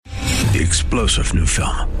The explosive new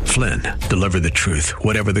film, Flynn, deliver the truth,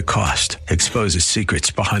 whatever the cost, exposes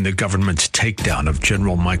secrets behind the government's takedown of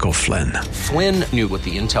General Michael Flynn. Flynn knew what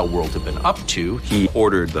the intel world had been up to. He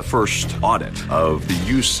ordered the first audit of the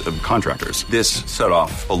use of contractors. This set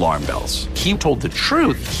off alarm bells. He told the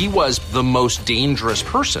truth. He was the most dangerous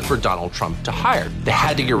person for Donald Trump to hire. They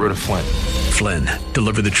had to get rid of Flynn. Flynn,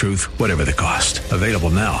 deliver the truth, whatever the cost. Available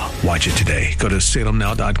now. Watch it today. Go to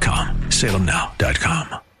salemnow.com.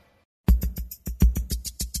 salemnow.com.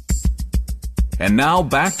 And now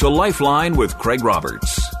back to Lifeline with Craig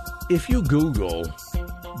Roberts. If you Google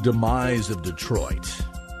demise of Detroit,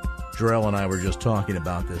 Jarrell and I were just talking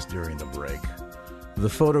about this during the break. The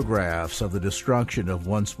photographs of the destruction of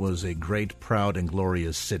once was a great, proud, and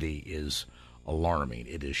glorious city is alarming.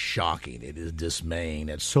 It is shocking. It is dismaying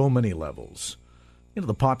at so many levels. You know,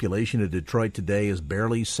 the population of Detroit today is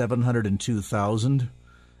barely 702,000.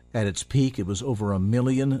 At its peak, it was over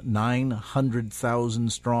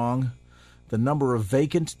 1,900,000 strong. The number of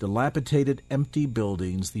vacant, dilapidated, empty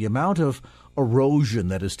buildings, the amount of erosion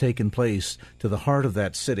that has taken place to the heart of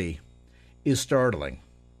that city is startling.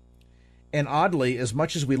 And oddly, as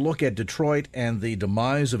much as we look at Detroit and the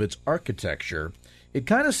demise of its architecture, it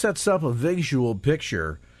kind of sets up a visual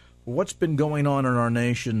picture of what's been going on in our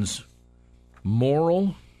nation's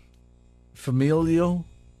moral, familial,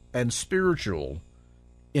 and spiritual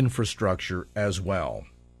infrastructure as well.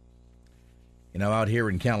 You know, out here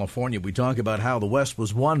in California, we talk about how the West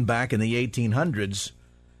was won back in the 1800s.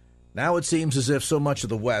 Now it seems as if so much of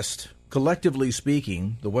the West, collectively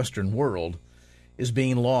speaking, the Western world, is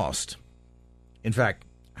being lost. In fact,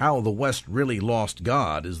 How the West Really Lost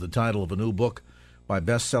God is the title of a new book by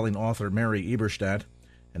best-selling author Mary Eberstadt.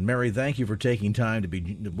 And Mary, thank you for taking time to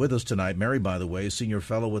be with us tonight. Mary, by the way, is Senior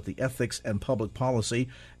Fellow with the Ethics and Public Policy,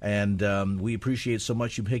 and we appreciate so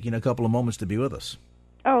much you taking a couple of moments to be with us.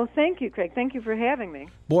 Oh, thank you, Craig. Thank you for having me.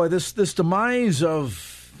 Boy, this demise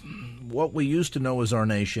of what we used to know as our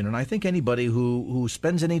nation, and I think anybody who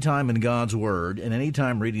spends any time in God's Word and any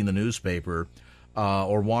time reading the newspaper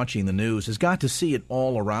or watching the news has got to see it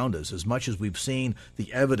all around us. As much as we've seen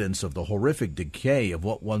the evidence of the horrific decay of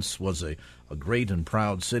what once was a great and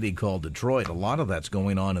proud city called Detroit, a lot of that's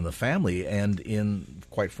going on in the family and in,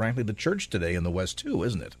 quite frankly, the church today in the West too,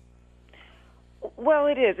 isn't it? Well,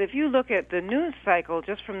 it is. If you look at the news cycle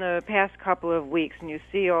just from the past couple of weeks and you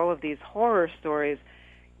see all of these horror stories,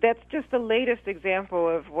 that's just the latest example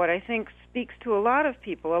of what I think speaks to a lot of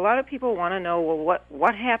people. A lot of people want to know, well,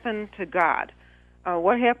 what happened to God?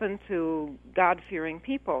 What happened to God-fearing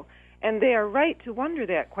people? And they are right to wonder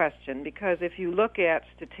that question, because if you look at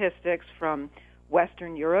statistics from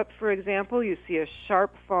Western Europe, for example, you see a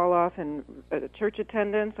sharp fall-off in church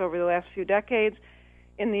attendance over the last few decades.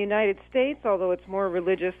 In the United States, although it's more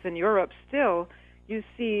religious than Europe still, you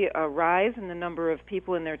see a rise in the number of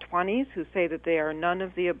people in their 20s who say that they are none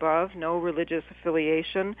of the above, no religious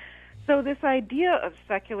affiliation. So this idea of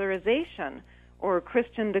secularization or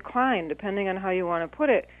Christian decline, depending on how you want to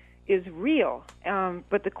put it, is real.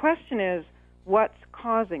 But the question is, what's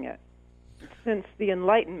causing it? Since the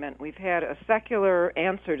Enlightenment, we've had a secular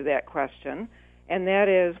answer to that question, and that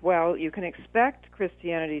is, well, you can expect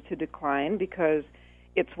Christianity to decline because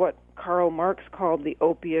it's what Karl Marx called the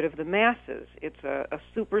opiate of the masses. It's a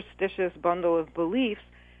superstitious bundle of beliefs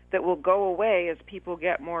that will go away as people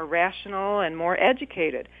get more rational and more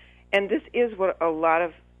educated. And this is what a lot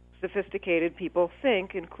of sophisticated people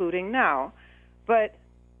think, including now. But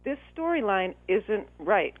this storyline isn't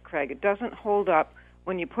right, Craig. It doesn't hold up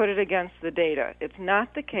when you put it against the data. It's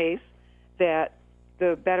not the case that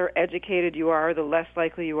the better educated you are, the less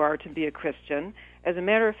likely you are to be a Christian. As a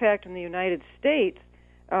matter of fact, in the United States,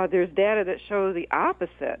 there's data that shows the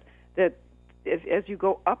opposite, that as you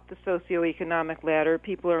go up the socioeconomic ladder,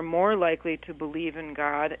 people are more likely to believe in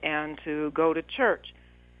God and to go to church.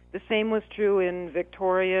 The same was true in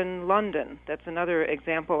Victorian London. That's another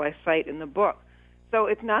example I cite in the book. So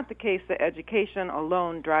it's not the case that education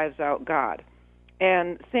alone drives out God.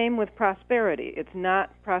 And same with prosperity. It's not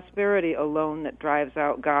prosperity alone that drives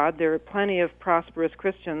out God. There are plenty of prosperous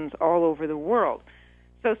Christians all over the world.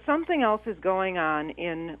 So something else is going on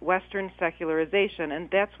in Western secularization, and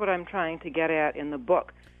that's what I'm trying to get at in the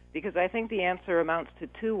book, because I think the answer amounts to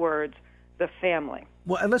two words: the family.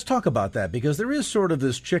 Well, and let's talk about that, because there is sort of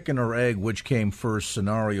this chicken or egg, which came first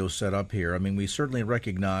scenario set up here. I mean, we certainly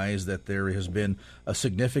recognize that there has been a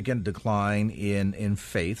significant decline in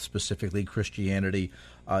faith, specifically Christianity,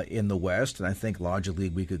 in the West. And I think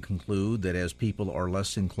logically we could conclude that as people are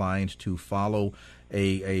less inclined to follow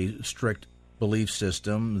a strict belief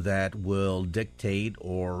system that will dictate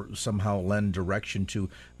or somehow lend direction to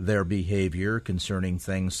their behavior concerning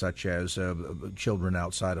things such as children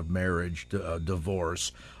outside of marriage,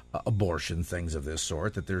 divorce, abortion, things of this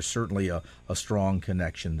sort, that there's certainly a strong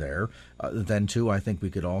connection there. Then, too, I think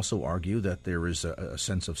we could also argue that there is a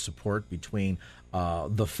sense of support between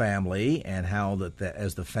the family and how that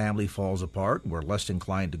as the family falls apart, we're less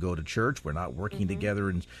inclined to go to church. We're not working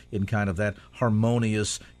together in kind of that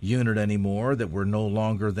harmonious unit anymore, that we're no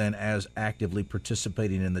longer then as actively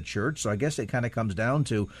participating in the church. So I guess it kind of comes down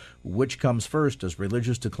to which comes first. Does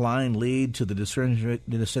religious decline lead to the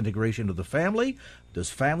disintegration of the family? Does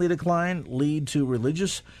family decline lead to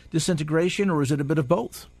religious disintegration, or is it a bit of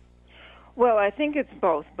both? Well, I think it's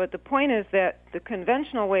both, but the point is that the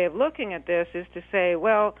conventional way of looking at this is to say,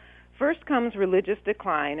 well, first comes religious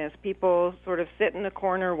decline as people sort of sit in the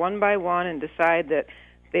corner one by one and decide that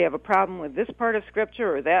they have a problem with this part of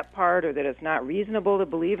Scripture or that part, or that it's not reasonable to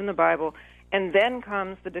believe in the Bible, and then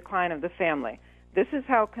comes the decline of the family. This is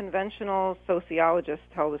how conventional sociologists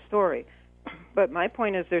tell the story. But my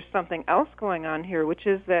point is there's something else going on here, which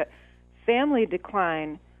is that family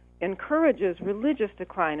decline encourages religious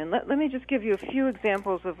decline. And let me just give you a few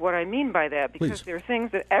examples of what I mean by that, because They're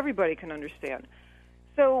things that everybody can understand.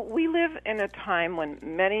 So we live in a time when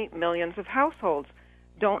many millions of households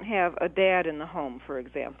don't have a dad in the home, for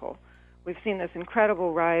example. We've seen this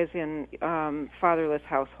incredible rise in fatherless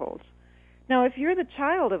households. Now, if you're the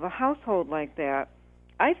child of a household like that,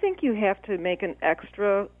 I think you have to make an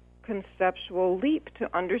extra conceptual leap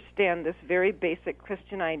to understand this very basic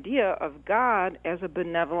Christian idea of God as a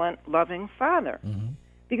benevolent, loving Father. Mm-hmm.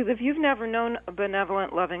 Because if you've never known a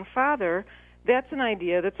benevolent, loving Father, that's an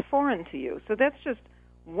idea that's foreign to you. So that's just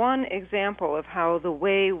one example of how the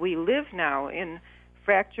way we live now in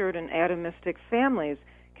fractured and atomistic families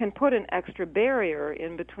can put an extra barrier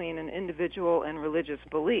in between an individual and religious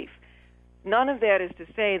belief. None of that is to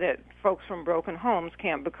say that folks from broken homes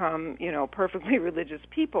can't become, perfectly religious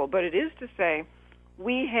people, but it is to say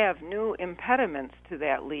we have new impediments to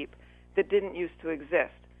that leap that didn't used to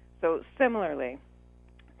exist. So similarly,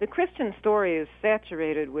 the Christian story is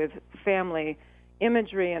saturated with family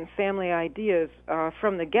imagery and family ideas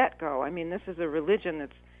from the get-go. I mean, this is a religion that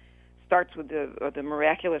starts with the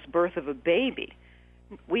miraculous birth of a baby.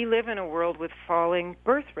 We live in a world with falling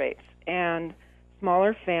birth rates and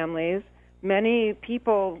smaller families. Many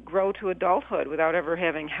people grow to adulthood without ever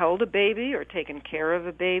having held a baby or taken care of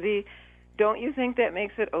a baby. Don't you think that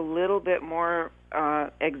makes it a little bit more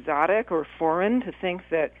exotic or foreign to think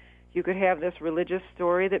that you could have this religious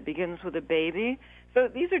story that begins with a baby? So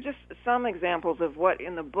these are just some examples of what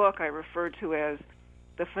in the book I refer to as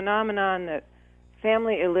the phenomenon that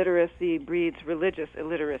family illiteracy breeds religious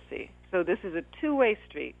illiteracy. So this is a two-way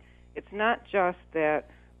street. It's not just that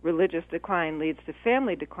religious decline leads to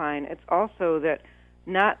family decline. It's also that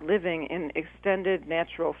not living in extended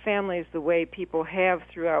natural families the way people have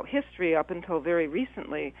throughout history up until very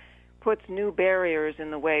recently puts new barriers in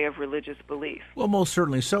the way of religious belief. Well, most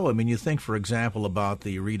certainly so. I mean, you think, for example, about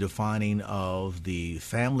the redefining of the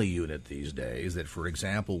family unit these days, that, for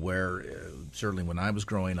example, where certainly when I was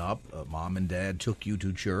growing up, mom and dad took you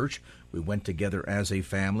to church. We went together as a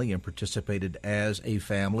family and participated as a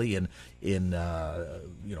family in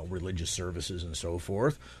religious services and so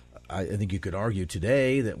forth. I think you could argue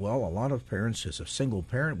today that, well, a lot of parents, as a single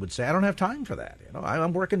parent, would say, I don't have time for that.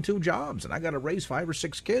 I'm working 2 jobs, and I got to raise 5 or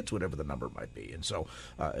 6 kids, whatever the number might be. And so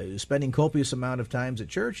spending copious amount of times at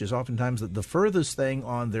church is oftentimes the furthest thing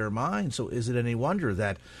on their mind. So is it any wonder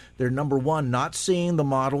that they're, number one, not seeing the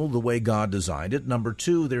model the way God designed it? Number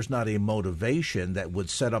two, there's not a motivation that would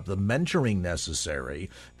set up the mentoring necessary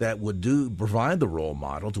that would provide the role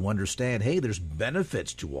model to understand, hey, there's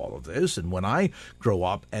benefits to all of this. And when I grow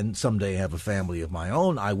up and someday have a family of my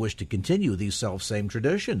own, I wish to continue these self-same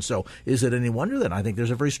traditions. So is it any wonder then? I think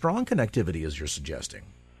there's a very strong connectivity, as you're suggesting.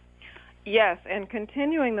 Yes, and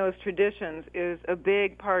continuing those traditions is a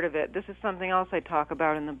big part of it. This is something else I talk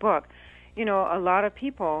about in the book. A lot of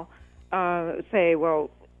people say,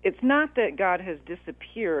 well, it's not that God has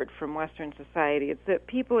disappeared from Western society. It's that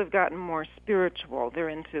people have gotten more spiritual. They're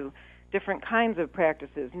into different kinds of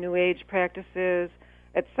practices, New Age practices,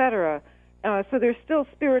 etc. So they're still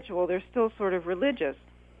spiritual, they're still sort of religious.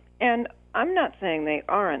 And I'm not saying they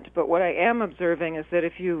aren't, but what I am observing is that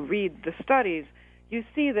if you read the studies, you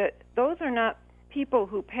see that those are not people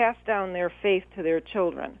who pass down their faith to their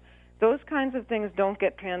children. Those kinds of things don't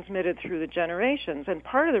get transmitted through the generations. And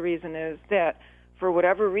part of the reason is that, for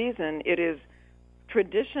whatever reason, it is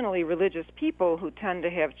traditionally religious people who tend to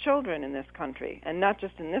have children in this country. And not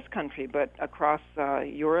just in this country, but across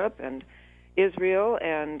Europe and Israel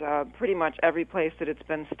and pretty much every place that it's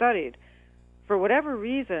been studied. For whatever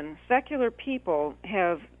reason, secular people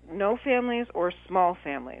have no families or small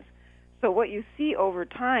families. So what you see over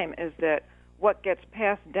time is that what gets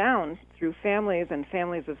passed down through families and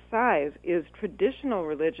families of size is traditional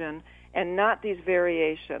religion and not these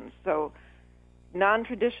variations. So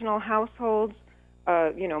non-traditional households,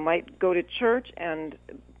 might go to church and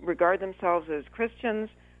regard themselves as Christians,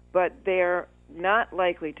 but they're not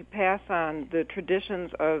likely to pass on the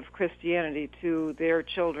traditions of Christianity to their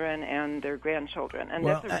children and their grandchildren. And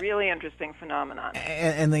that's a really interesting phenomenon.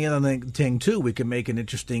 And the other thing, too, we can make an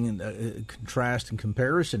interesting contrast and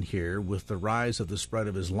comparison here with the rise of the spread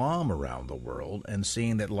of Islam around the world and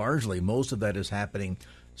seeing that largely most of that is happening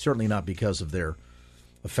certainly not because of their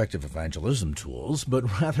effective evangelism tools,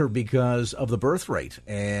 but rather because of the birth rate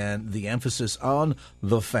and the emphasis on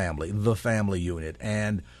the family unit,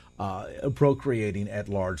 and procreating at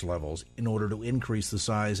large levels in order to increase the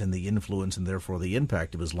size and the influence and therefore the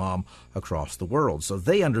impact of Islam across the world. So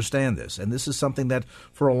they understand this, and this is something that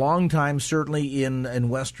for a long time, certainly in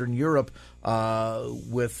Western Europe,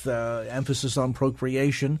 with emphasis on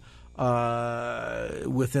procreation,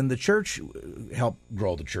 within the church, help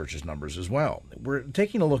grow the church's numbers as well. We're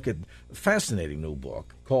taking a look at a fascinating new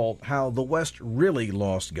book called How the West Really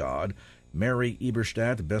Lost God. Mary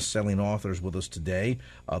Eberstadt, best-selling author, is with us today.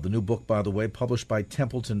 The new book, by the way, published by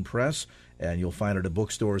Templeton Press, and you'll find it at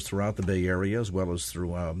bookstores throughout the Bay Area as well as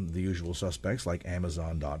through the usual suspects like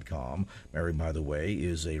Amazon.com. Mary, by the way,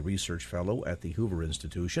 is a research fellow at the Hoover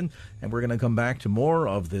Institution, and we're going to come back to more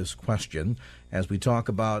of this question as we talk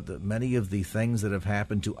about many of the things that have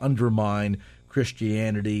happened to undermine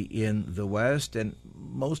Christianity in the West, and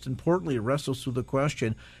most importantly, it wrestles through the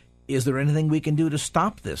question, is there anything we can do to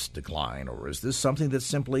stop this decline, or is this something that's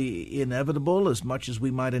simply inevitable as much as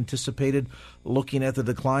we might anticipated looking at the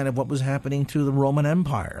decline of what was happening to the Roman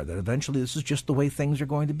Empire, that eventually this is just the way things are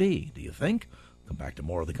going to be? Do you think? Come back to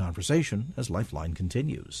more of the conversation as Lifeline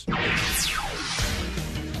continues.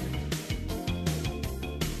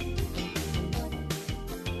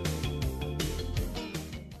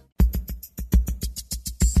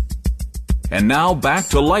 And now back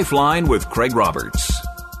to Lifeline with Craig Roberts.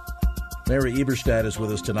 Mary Eberstadt is with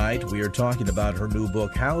us tonight. We are talking about her new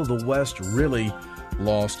book, How the West Really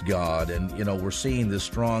Lost God. And, we're seeing this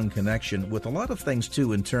strong connection with a lot of things,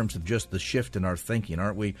 too, in terms of just the shift in our thinking,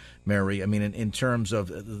 aren't we, Mary? I mean, in terms of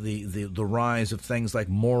the rise of things like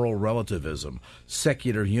moral relativism,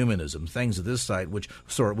 secular humanism, things of this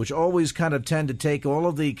sort, which always kind of tend to take all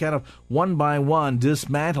of the kind of one by one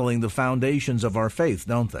dismantling the foundations of our faith,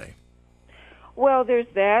 don't they? Well, there's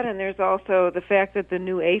that, and there's also the fact that the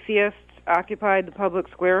new atheists occupied the public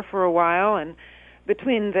square for a while, and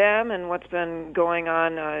between them and what's been going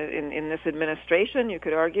on in this administration, you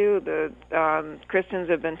could argue the Christians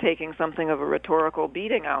have been taking something of a rhetorical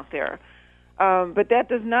beating out there. But that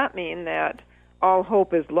does not mean that all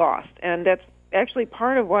hope is lost, and that's actually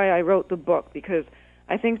part of why I wrote the book, because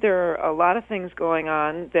I think there are a lot of things going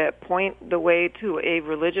on that point the way to a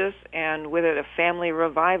religious and with it a family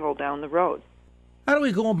revival down the road. How do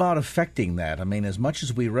we go about affecting that? I mean, as much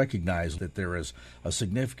as we recognize that there is a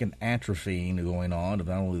significant atrophying going on of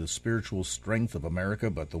not only the spiritual strength of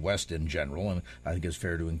America, but the West in general, and I think it's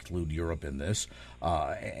fair to include Europe in this,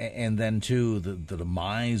 and then, too, the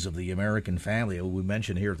demise of the American family. We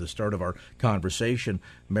mentioned here at the start of our conversation,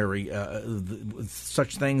 Mary,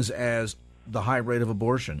 such things as the high rate of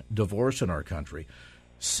abortion, divorce in our country,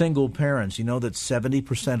 single parents. You know that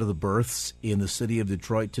 70% of the births in the city of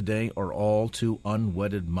Detroit today are all to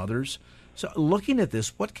unwedded mothers. So looking at this,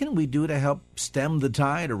 what can we do to help stem the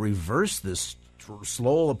tide or reverse this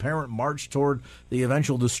slow, apparent march toward the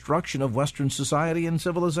eventual destruction of Western society and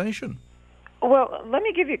civilization? Well, let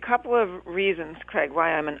me give you a couple of reasons, Craig,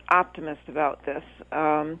 why I'm an optimist about this.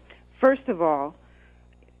 First of all,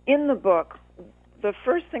 in the book, the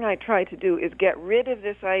first thing I try to do is get rid of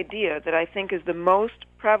this idea that I think is the most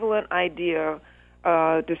prevalent idea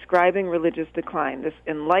describing religious decline, this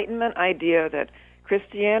Enlightenment idea that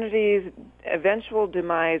Christianity's eventual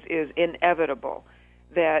demise is inevitable,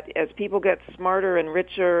 that as people get smarter and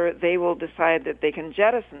richer, they will decide that they can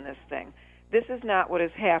jettison this thing. This is not what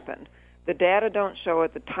has happened. The data don't show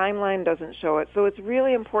it. The timeline doesn't show it. So it's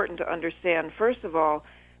really important to understand, first of all,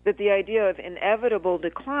 that the idea of inevitable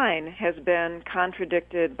decline has been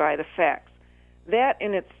contradicted by the facts. That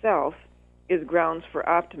in itself is grounds for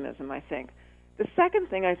optimism, I think. The second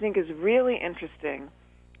thing I think is really interesting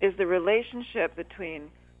is the relationship between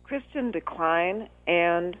Christian decline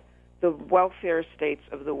and the welfare states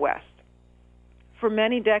of the West. For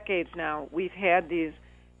many decades now, we've had these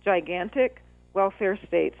gigantic welfare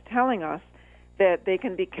states telling us that they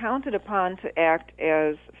can be counted upon to act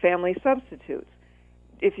as family substitutes.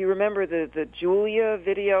 If you remember the Julia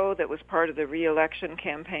video that was part of the re-election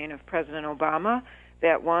campaign of President Obama,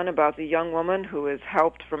 that one about the young woman who is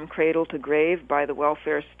helped from cradle to grave by the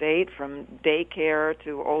welfare state, from daycare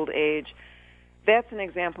to old age, that's an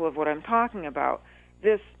example of what I'm talking about.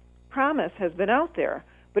 This promise has been out there,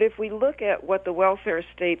 but if we look at what the welfare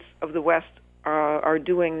states of the West are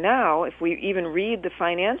doing now, if we even read the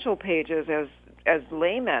financial pages as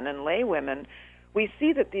laymen and laywomen, we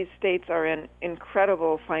see that these states are in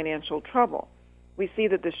incredible financial trouble. We see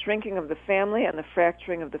that the shrinking of the family and the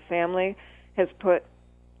fracturing of the family has put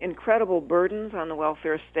incredible burdens on the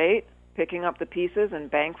welfare state, picking up the pieces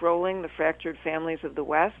and bankrolling the fractured families of the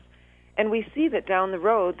West. And we see that down the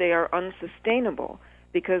road they are unsustainable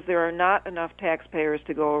because there are not enough taxpayers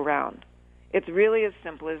to go around. It's really as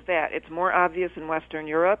simple as that. It's more obvious in Western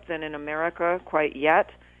Europe than in America quite yet,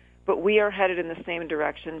 but we are headed in the same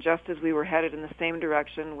direction, just as we were headed in the same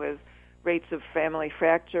direction with rates of family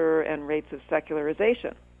fracture and rates of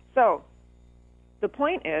secularization. So the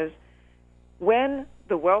point is, when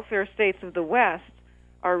the welfare states of the West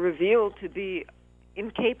are revealed to be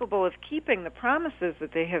incapable of keeping the promises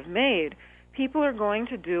that they have made, people are going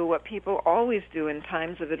to do what people always do in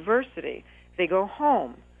times of adversity. They go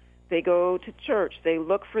home. They go to church. They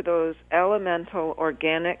look for those elemental,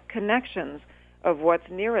 organic connections of what's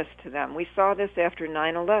nearest to them. We saw this after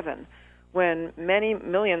 9/11, when many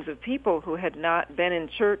millions of people who had not been in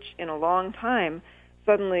church in a long time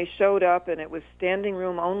suddenly showed up, and it was standing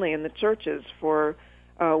room only in the churches for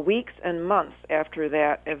weeks and months after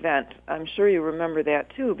that event. I'm sure you remember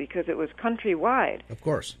that, too, because it was countrywide. Of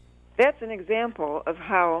course. That's an example of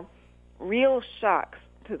how real shocks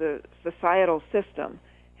to the societal system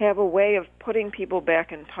have a way of putting people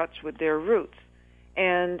back in touch with their roots.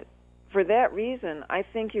 And for that reason, I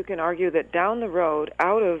think you can argue that down the road,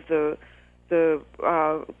 out of the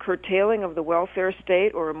curtailing of the welfare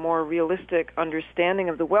state, or a more realistic understanding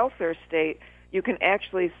of the welfare state, you can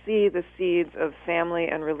actually see the seeds of family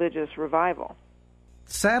and religious revival.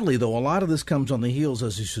 Sadly, though, a lot of this comes on the heels,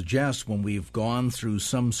 as you suggest, when we've gone through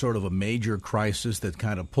some sort of a major crisis that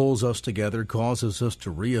kind of pulls us together, causes us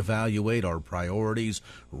to reevaluate our priorities,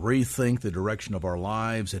 rethink the direction of our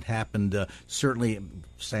lives. It happened, certainly,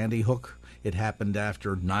 Sandy Hook. It happened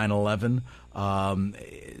after 9/11.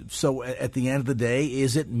 So at the end of the day,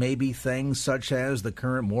 is it maybe things such as the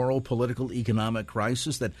current moral, political, economic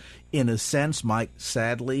crisis that, in a sense, might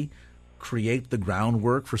sadly create the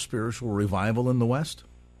groundwork for spiritual revival in the West?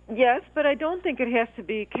 Yes, but I don't think it has to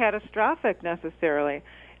be catastrophic necessarily.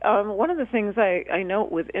 One of the things I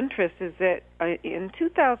note with interest is that in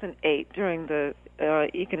 2008, during the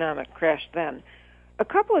economic crash then, a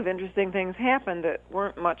couple of interesting things happened that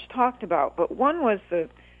weren't much talked about. But one was the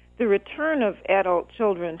return of adult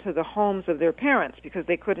children to the homes of their parents because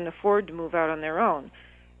they couldn't afford to move out on their own.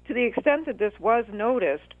 To the extent that this was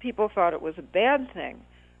noticed, people thought it was a bad thing.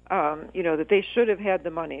 That they should have had the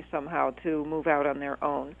money somehow to move out on their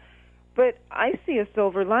own. But I see a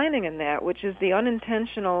silver lining in that, which is the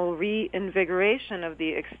unintentional reinvigoration of the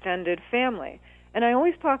extended family. And I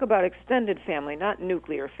always talk about extended family, not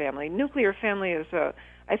nuclear family. Nuclear family is,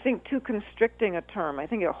 I think, too constricting a term. I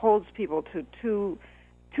think it holds people to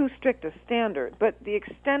too strict a standard. But the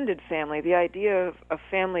extended family, the idea of a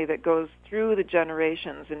family that goes through the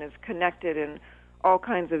generations and is connected in all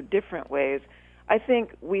kinds of different ways, I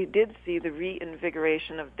think we did see the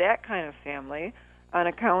reinvigoration of that kind of family on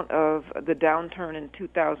account of the downturn in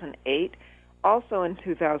 2008. Also in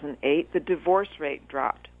 2008, the divorce rate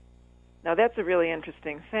dropped. Now, that's a really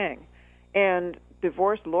interesting thing. And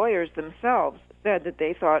divorce lawyers themselves said that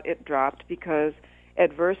they thought it dropped because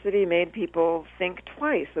adversity made people think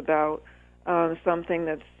twice about something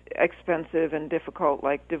that's expensive and difficult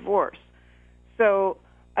like divorce. So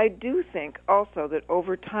I do think also that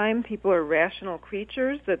over time people are rational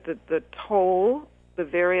creatures, that the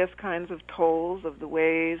various kinds of tolls of the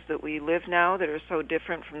ways that we live now that are so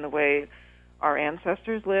different from the way our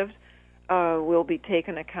ancestors lived will be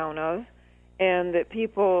taken account of, and that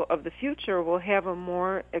people of the future will have a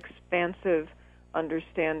more expansive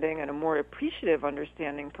understanding and a more appreciative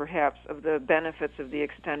understanding, perhaps, of the benefits of the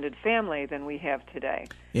extended family than we have today.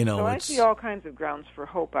 So I see all kinds of grounds for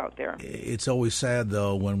hope out there. It's always sad,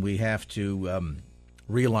 though, when we have to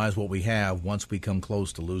realize what we have once we come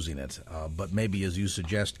close to losing it. But maybe, as you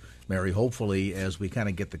suggest, Mary, hopefully, as we kind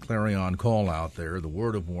of get the clarion call out there, the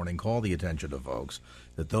word of warning, call the attention of folks,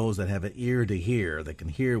 that those that have an ear to hear, that can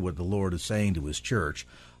hear what the Lord is saying to His church,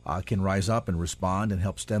 can rise up and respond and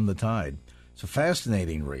help stem the tide. It's a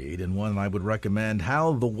fascinating read, and one I would recommend.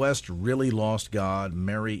 How the West Really Lost God.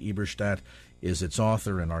 Mary Eberstadt is its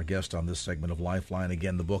author and our guest on this segment of Lifeline.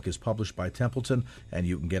 Again, the book is published by Templeton, and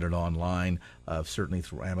you can get it online, certainly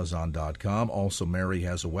through Amazon.com. Also, Mary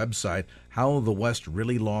has a website,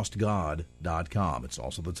 HowTheWestReallyLostGod.com. It's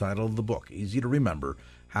also the title of the book. Easy to remember,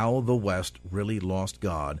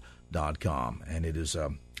 HowTheWestReallyLostGod.com. And it is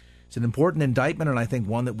it's an important indictment, and I think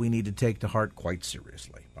one that we need to take to heart quite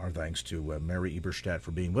seriously. Our thanks to Mary Eberstadt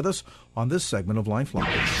for being with us on this segment of Lifeline.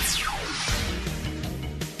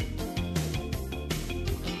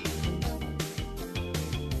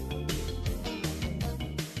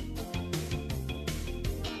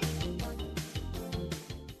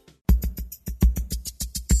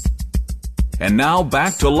 And now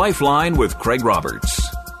back to Lifeline with Craig Roberts.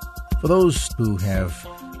 For those who have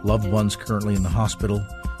loved ones currently in the hospital,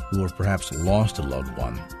 who have perhaps lost a loved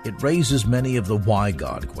one, it raises many of the why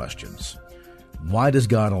God questions. Why does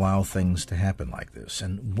God allow things to happen like this?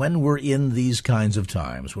 And when we're in these kinds of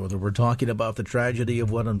times, whether we're talking about the tragedy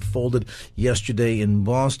of what unfolded yesterday in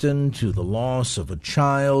Boston, to the loss of a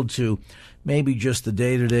child, to maybe just the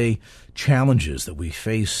day-to-day challenges that we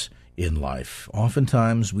face in life,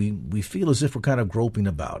 oftentimes we feel as if we're kind of groping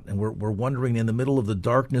about, and we're wondering in the middle of the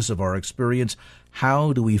darkness of our experience,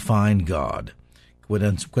 how do we find God?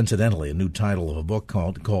 Coincidentally, a new title of a book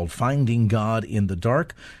called Finding God in the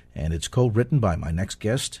Dark, and it's co-written by my next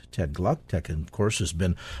guest, Ted Gluck. Ted, of course, has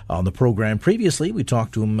been on the program previously. We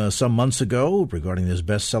talked to him some months ago regarding his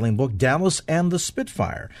best-selling book, Dallas and the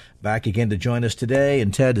Spitfire. Back again to join us today,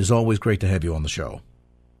 and Ted, it's always great to have you on the show.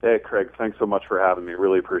 Hey, Craig, thanks so much for having me.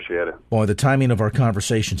 Really appreciate it. Boy, the timing of our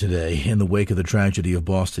conversation today in the wake of the tragedy of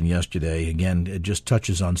Boston yesterday, again, it just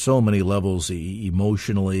touches on so many levels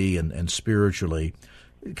emotionally and spiritually.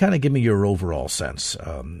 Kind of give me your overall sense,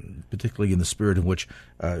 particularly in the spirit in which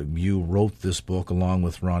you wrote this book along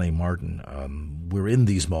with Ronnie Martin. We're in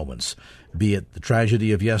these moments, be it the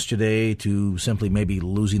tragedy of yesterday to simply maybe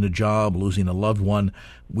losing a job, losing a loved one.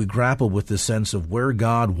 We grapple with this sense of where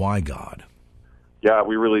God, why God? Yeah,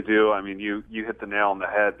 we really do. I mean, you hit the nail on the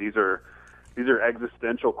head. These are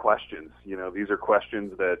existential questions. You know, these are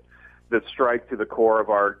questions that strike to the core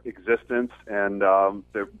of our existence, and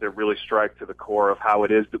they really strike to the core of how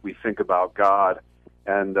it is that we think about God.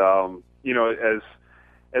 And you know, as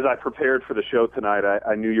I prepared for the show tonight,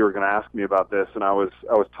 I knew you were going to ask me about this, and I was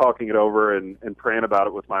talking it over and praying about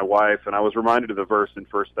it with my wife, and I was reminded of the verse in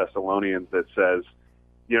 1 Thessalonians that says,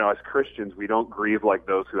 you know, as Christians, we don't grieve like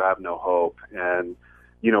those who have no hope. And,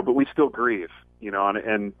 you know, but we still grieve, you know,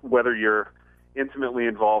 and whether you're intimately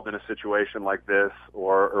involved in a situation like this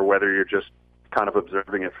or whether you're just kind of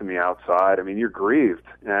observing it from the outside, I mean, you're grieved.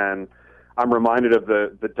 And I'm reminded of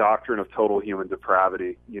the doctrine of total human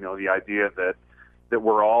depravity, you know, the idea that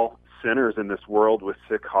we're all sinners in this world with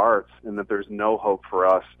sick hearts and that there's no hope for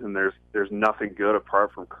us and there's nothing good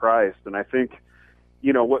apart from Christ. And I think,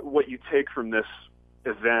 you know, what you take from this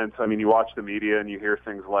event, I mean, you watch the media and you hear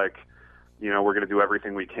things like, you know, we're going to do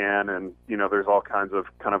everything we can, and, you know, there's all kinds of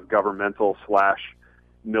kind of governmental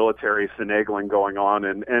 / military finagling going on,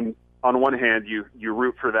 and on one hand, you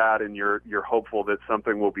root for that and you're hopeful that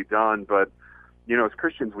something will be done, but, you know, as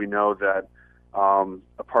Christians, we know that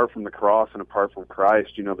apart from the cross and apart from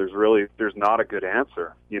Christ, you know, there's not a good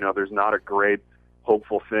answer. You know, there's not a great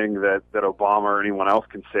hopeful thing that Obama or anyone else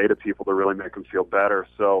can say to people to really make them feel better.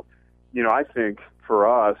 So, you know, I think for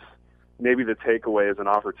us, maybe the takeaway is an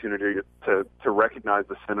opportunity to recognize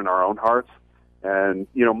the sin in our own hearts. And,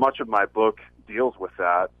 you know, much of my book deals with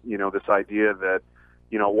that, you know, this idea that,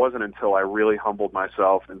 you know, it wasn't until I really humbled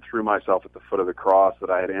myself and threw myself at the foot of the cross that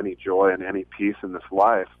I had any joy and any peace in this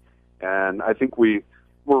life. And I think we're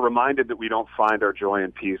reminded that we don't find our joy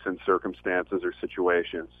and peace in circumstances or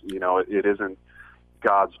situations. You know, it isn't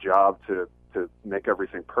God's job to make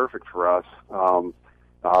everything perfect for us.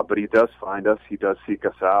 But he does find us, he does seek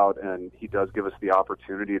us out, and he does give us the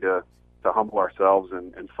opportunity to humble ourselves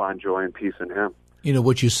and find joy and peace in him. You know,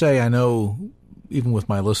 what you say, I know, even with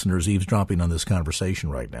my listeners eavesdropping on this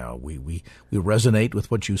conversation right now, we resonate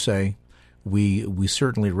with what you say. We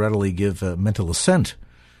certainly readily give mental assent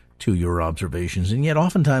to your observations, and yet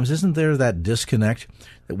oftentimes isn't there that disconnect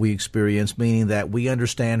that we experience, meaning that we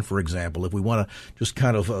understand, for example, if we want to just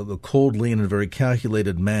kind of coldly and in a very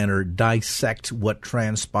calculated manner dissect what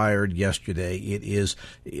transpired yesterday, it is,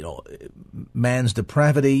 you know, man's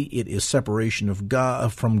depravity, it is separation of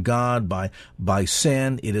God from God by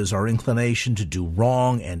sin, it is our inclination to do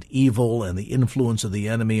wrong and evil and the influence of the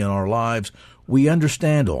enemy in our lives. We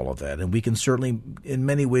understand all of that, and we can certainly, in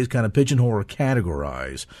many ways, kind of pigeonhole or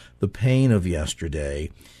categorize the pain of yesterday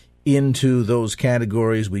into those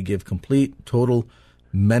categories. We give complete, total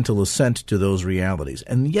mental assent to those realities.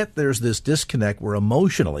 And yet there's this disconnect where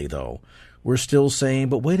emotionally, though, we're still saying,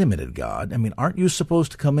 but wait a minute, God. I mean, aren't you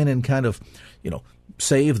supposed to come in and kind of,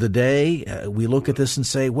 save the day? We look at this and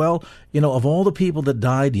say, well, of all the people that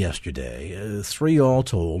died yesterday, 3 all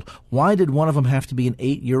told, why did one of them have to be an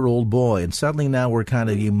 8-year-old boy? And suddenly now we're kind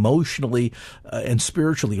of emotionally and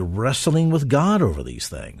spiritually wrestling with God over these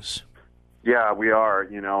things. Yeah, we are,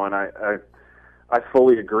 and I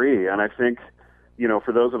fully agree. And I think,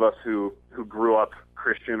 for those of us who grew up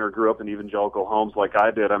Christian or grew up in evangelical homes like I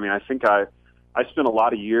did, I think I spent a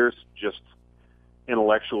lot of years just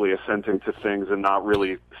intellectually assenting to things and not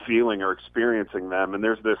really feeling or experiencing them. And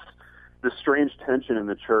there's this strange tension in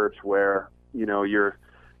the church where,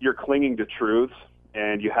 you're clinging to truth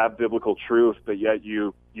and you have biblical truth, but yet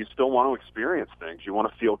you still want to experience things. You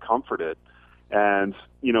want to feel comforted. And,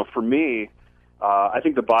 for me, I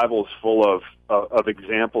think the Bible is full of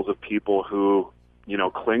examples of people who,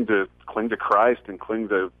 cling to Christ and cling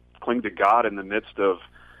to God in the midst of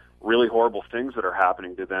really horrible things that are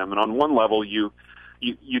happening to them. And on one level, you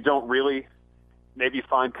don't really maybe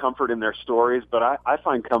find comfort in their stories, but I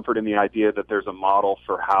find comfort in the idea that there's a model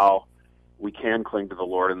for how we can cling to the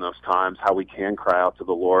Lord in those times, how we can cry out to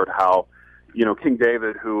the Lord, how, King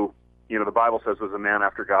David, who, the Bible says was a man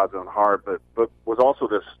after God's own heart, but was also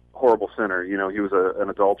this horrible sinner. He was an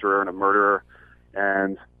adulterer and a murderer,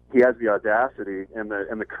 and he has the audacity and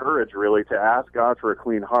the courage really to ask God for a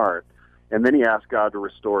clean heart. And then he asked God to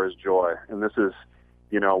restore his joy. And this is,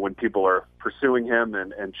 when people are pursuing him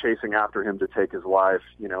and chasing after him to take his life,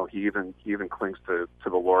 he even clings to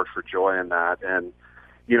the Lord for joy in that. And,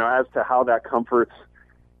 as to how that comforts,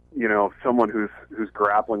 someone who's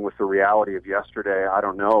grappling with the reality of yesterday, I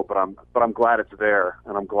don't know, but I'm glad it's there.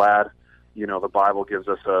 And I'm glad, the Bible gives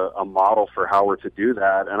us a model for how we're to do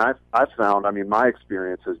that. And I've found, my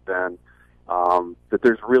experience has been that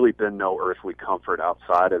there's really been no earthly comfort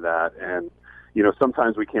outside of that. And,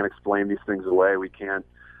 sometimes we can't explain these things away. We can't,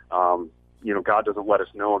 God doesn't let us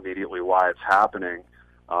know immediately why it's happening.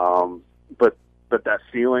 But that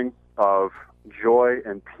feeling of joy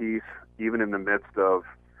and peace, even in the midst of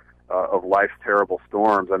life's terrible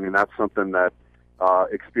storms, that's something that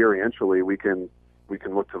experientially we can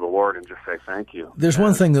look to the Lord and just say thank you. There's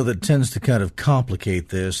one thing, though, that tends to kind of complicate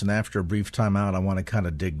this, and after a brief time out, I want to kind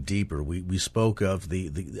of dig deeper. We spoke of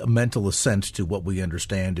the mental assent to what we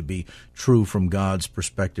understand to be true from God's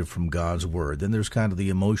perspective, from God's Word. Then there's kind of the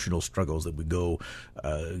emotional struggles that we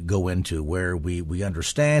go into, where we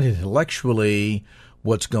understand intellectually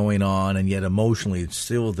what's going on, and yet emotionally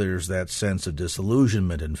still there's that sense of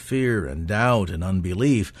disillusionment and fear and doubt and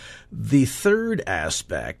unbelief. The third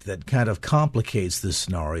aspect that kind of complicates this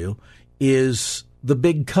scenario is the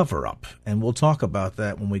big cover-up, and we'll talk about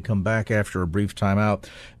that when we come back after a brief time out.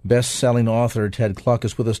 Best-selling author Ted Kluck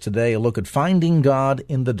is with us today, a look at Finding God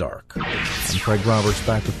in the Dark. I'm Craig Roberts,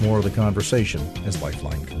 back with more of the conversation as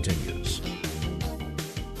Lifeline continues.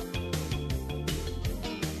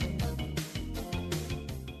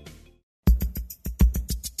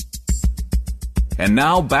 And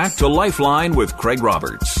now back to Lifeline with Craig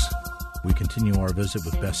Roberts. We continue our visit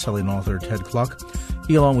with best-selling author Ted Kluck.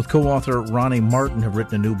 He, along with co-author Ronnie Martin, have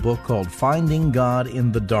written a new book called Finding God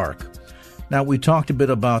in the Dark. Now, we talked a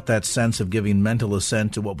bit about that sense of giving mental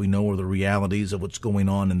assent to what we know are the realities of what's going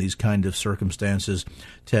on in these kind of circumstances,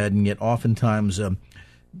 Ted, and yet oftentimes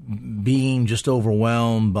being just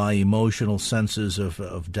overwhelmed by emotional senses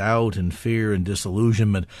of doubt and fear and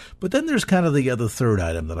disillusionment. But then there's kind of the other third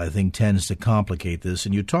item that I think tends to complicate this,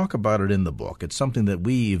 and you talk about it in the book. It's something that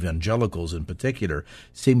we evangelicals in particular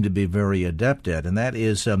seem to be very adept at, and that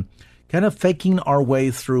is kind of faking our way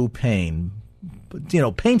through pain.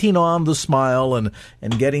 Painting on the smile and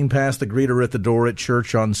getting past the greeter at the door at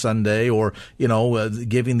church on Sunday, or,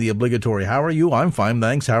 giving the obligatory, how are you? I'm fine,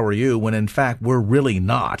 thanks, how are you? When in fact we're really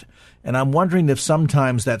not. And I'm wondering if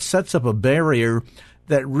sometimes that sets up a barrier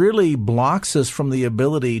that really blocks us from the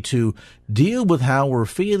ability to deal with how we're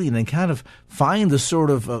feeling and kind of find the sort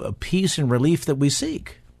of peace and relief that we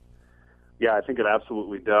seek. Yeah, I think it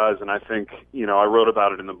absolutely does. And I think, I wrote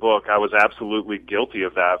about it in the book. I was absolutely guilty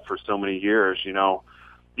of that for so many years.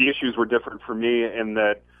 The issues were different for me in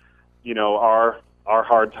that, our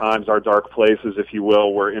hard times, our dark places, if you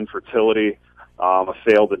will, were infertility, a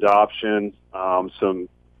failed adoption, some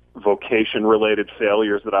vocation-related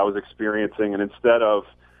failures that I was experiencing. And instead of,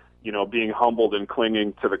 being humbled and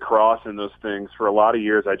clinging to the cross and those things, for a lot of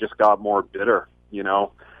years I just got more bitter,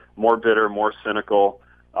 more cynical.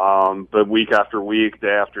 But week after week, day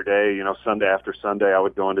after day, Sunday after Sunday, I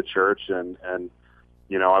would go into church and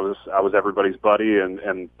I was everybody's buddy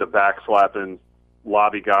and the backslapping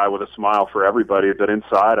lobby guy with a smile for everybody, but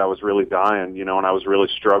inside I was really dying, and I was really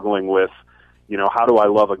struggling with, how do I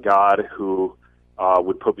love a God who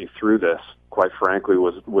would put me through this, quite frankly,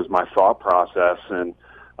 was my thought process. And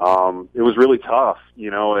it was really tough,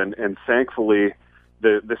 and thankfully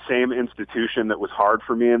the same institution that was hard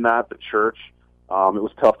for me in that, the church, it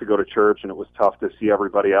was tough to go to church, and it was tough to see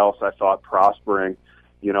everybody else, I thought, prospering,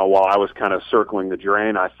 while I was kind of circling the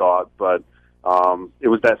drain, I thought. But it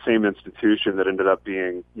was that same institution that ended up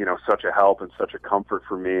being, such a help and such a comfort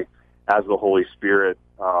for me as the Holy Spirit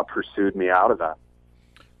pursued me out of that.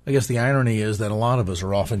 I guess the irony is that a lot of us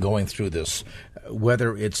are often going through this,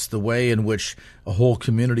 whether it's the way in which a whole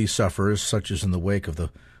community suffers, such as in the wake of the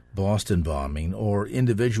Boston bombing, or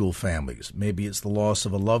individual families. Maybe it's the loss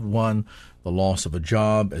of a loved one, the loss of a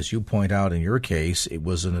job. As you point out in your case, it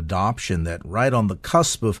was an adoption that right on the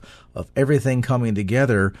cusp of everything coming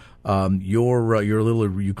together, your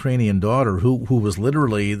little Ukrainian daughter, who was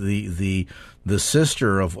literally the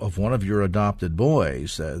sister of one of your adopted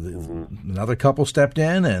boys. Another couple stepped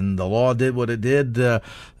in, and the law did what it did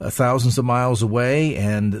thousands of miles away,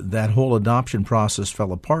 and that whole adoption process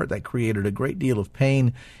fell apart. That created a great deal of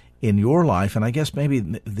pain in your life. And I guess maybe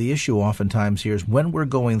the issue oftentimes here is when we're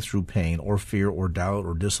going through pain or fear or doubt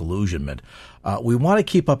or disillusionment, we want to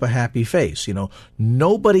keep up a happy face.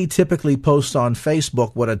 Nobody typically posts on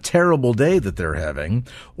Facebook what a terrible day that they're having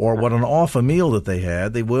or what an awful meal that they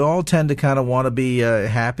had. We all tend to kind of want to be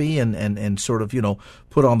happy and sort of,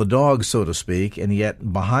 put on the dog, so to speak. And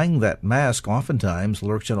yet behind that mask oftentimes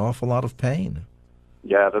lurks an awful lot of pain.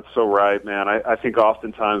 Yeah, that's so right, man. I think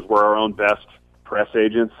oftentimes we're our own best press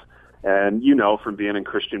agents. And, from being in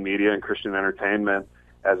Christian media and Christian entertainment,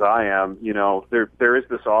 as I am, there is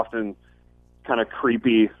this often kind of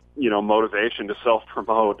creepy, motivation to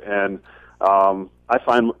self-promote. And I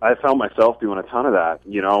found myself doing a ton of that,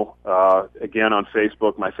 again, on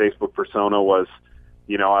Facebook. My Facebook persona was,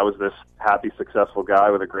 I was this happy, successful guy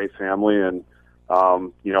with a great family and,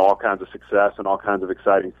 all kinds of success and all kinds of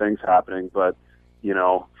exciting things happening. But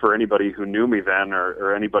for anybody who knew me then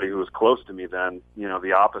or anybody who was close to me then,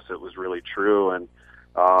 the opposite was really true. And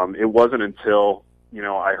it wasn't until,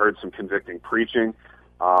 I heard some convicting preaching.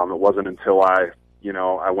 It wasn't until I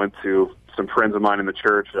went to some friends of mine in the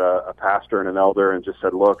church, a pastor and an elder, and just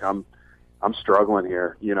said, look, I'm struggling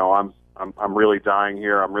here. I'm really dying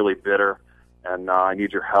here. I'm really bitter, and I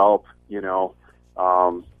need your help.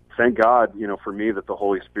 Thank God, for me that the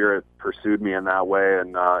Holy Spirit pursued me in that way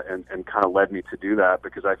and kind of led me to do that,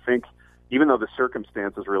 because I think even though the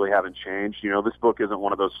circumstances really haven't changed, this book isn't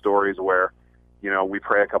one of those stories where, we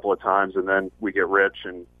pray a couple of times and then we get rich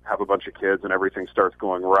and have a bunch of kids and everything starts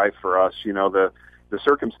going right for us. The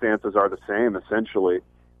circumstances are the same essentially,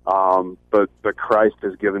 but Christ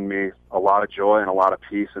has given me a lot of joy and a lot of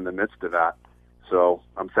peace in the midst of that. So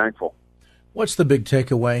I'm thankful. What's the big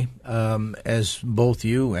takeaway? As both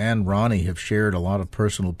you and Ronnie have shared a lot of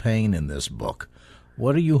personal pain in this book,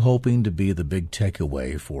 what are you hoping to be the big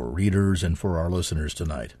takeaway for readers and for our listeners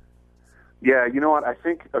tonight? Yeah, you know what? I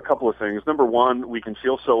think a couple of things. Number one, we can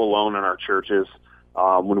feel so alone in our churches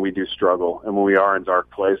when we do struggle and when we are in dark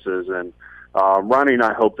places. And Ronnie and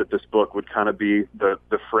I hope that this book would kind of be the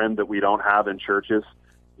friend that we don't have in churches,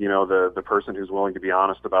 the person who's willing to be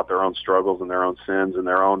honest about their own struggles and their own sins and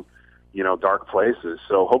their own dark places.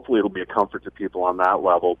 So hopefully it'll be a comfort to people on that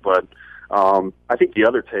level. But I think the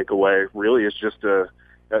other takeaway really is just a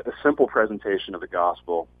simple presentation of the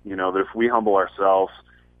gospel, that if we humble ourselves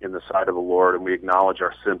in the sight of the Lord and we acknowledge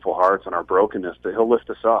our sinful hearts and our brokenness, that he'll lift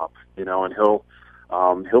us up, and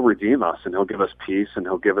he'll redeem us, and he'll give us peace, and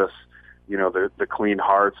he'll give us, the clean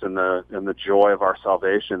hearts and the joy of our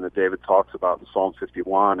salvation that David talks about in Psalm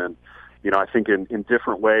 51. And, I think in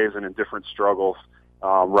different ways and in different struggles,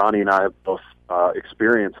 Ronnie and I have both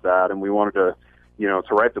experienced that, and we wanted to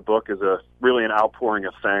write the book as really an outpouring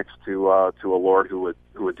of thanks to a Lord who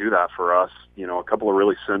would do that for us. A couple of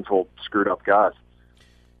really sinful, screwed up guys.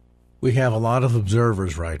 We have a lot of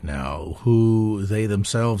observers right now who they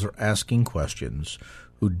themselves are asking questions,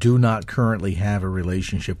 who do not currently have a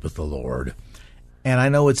relationship with the Lord. And I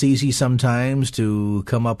know it's easy sometimes to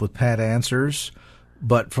come up with pat answers,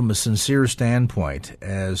 but from a sincere standpoint,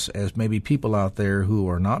 as maybe people out there who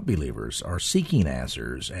are not believers are seeking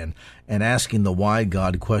answers and asking the why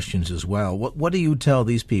God questions as well, what do you tell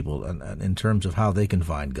these people in terms of how they can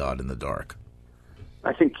find God in the dark?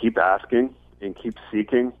 I think keep asking and keep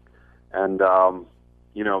seeking, and the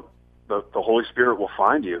Holy Spirit will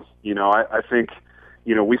find you. I think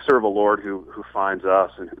we serve a Lord who finds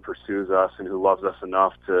us and who pursues us and who loves us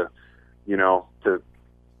enough to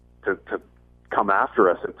come after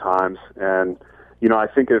us at times. And, I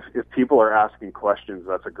think if people are asking questions,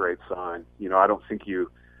 that's a great sign. I don't think you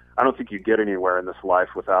get anywhere in this life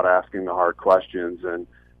without asking the hard questions. And,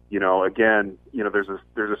 again, there's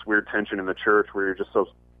this weird tension in the church where you're just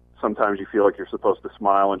sometimes you feel like you're supposed to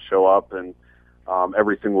smile and show up and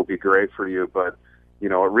everything will be great for you. But, it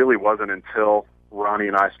really wasn't until Ronnie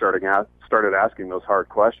and I started asking those hard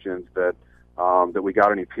questions that we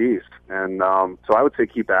got any peace. And so I would say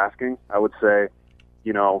keep asking. I would say,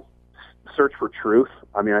 search for truth.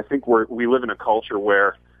 I mean, I think we live in a culture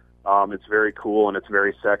where it's very cool and it's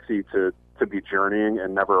very sexy to be journeying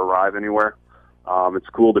and never arrive anywhere. It's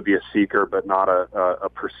cool to be a seeker, but not a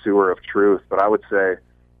pursuer of truth. But I would say,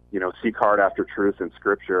 seek hard after truth in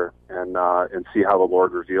Scripture and see how the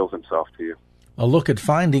Lord reveals Himself to you. A look at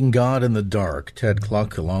Finding God in the Dark. Ted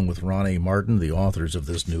Kluck, along with Ronnie Martin, the authors of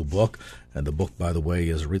this new book. And the book, by the way,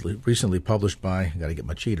 is recently published by, got to get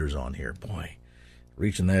my cheaters on here, boy.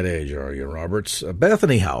 Reaching that age, are you, Roberts?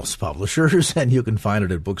 Bethany House Publishers, and you can find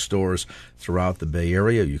it at bookstores throughout the Bay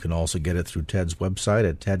Area. You can also get it through Ted's website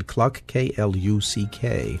at tedkluck,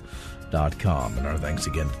 KLUCK.com. And our thanks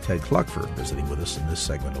again to Ted Kluck for visiting with us in this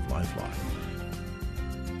segment of Lifeline.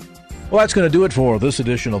 Well, that's going to do it for this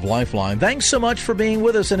edition of Lifeline. Thanks so much for being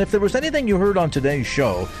with us. And if there was anything you heard on today's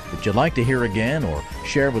show that you'd like to hear again or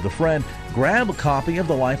share with a friend, grab a copy of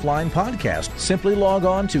the Lifeline podcast. Simply log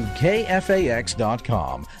on to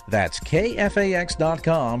KFAX.com. That's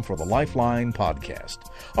KFAX.com for the Lifeline podcast.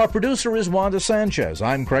 Our producer is Wanda Sanchez.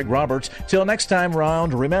 I'm Craig Roberts. Till next time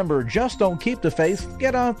round, remember, just don't keep the faith.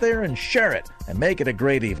 Get out there and share it and make it a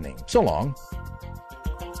great evening. So long.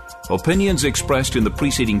 Opinions expressed in the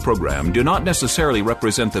preceding program do not necessarily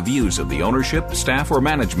represent the views of the ownership, staff, or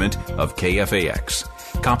management of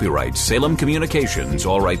KFAX. Copyright Salem Communications,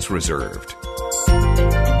 all rights reserved.